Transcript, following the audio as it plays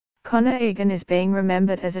Connor Egan is being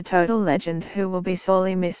remembered as a total legend who will be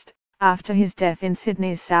sorely missed, after his death in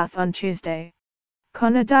Sydney's south on Tuesday.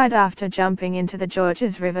 Connor died after jumping into the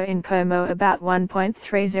Georges River in Como about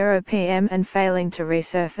 1:30 p.m. and failing to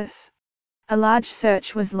resurface. A large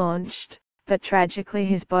search was launched, but tragically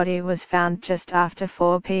his body was found just after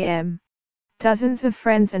 4 p.m. Dozens of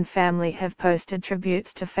friends and family have posted tributes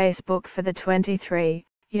to Facebook for the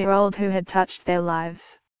 23-year-old who had touched their lives.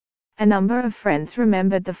 A number of friends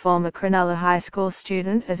remembered the former Cronulla High School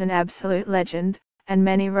student as an absolute legend, and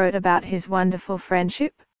many wrote about his wonderful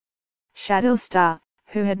friendship. Shadil Star,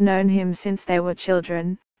 who had known him since they were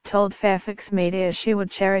children, told Fairfax Media she would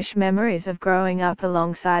cherish memories of growing up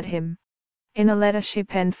alongside him. In a letter she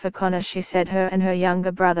penned for Connor, she said her and her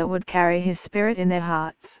younger brother would carry his spirit in their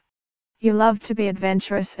hearts. "You love to be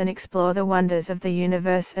adventurous and explore the wonders of the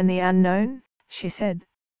universe and the unknown," she said.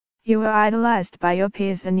 "You were idolized by your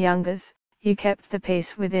peers and youngers, you kept the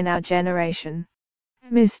peace within our generation."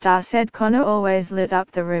 Ms. Starr said Connor always lit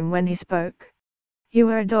up the room when he spoke. "You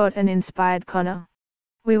were adored and inspired, Connor.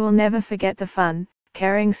 We will never forget the fun,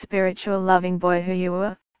 caring, spiritual, loving boy who you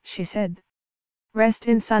were," she said. Rest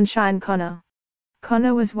in sunshine, Connor.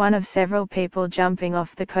 Connor was one of several people jumping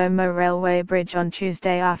off the Como Railway Bridge on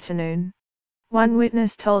Tuesday afternoon. One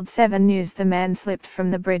witness told 7 News the man slipped from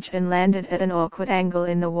the bridge and landed at an awkward angle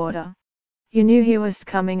in the water. "You knew he was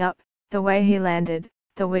coming up, the way he landed,"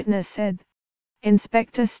 the witness said.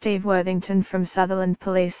 Inspector Steve Worthington from Sutherland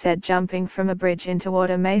Police said jumping from a bridge into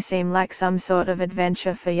water may seem like some sort of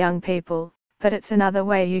adventure for young people, but it's another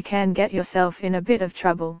way you can get yourself in a bit of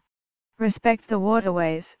trouble. Respect the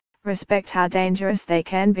waterways, respect how dangerous they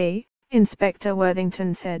can be, Inspector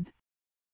Worthington said.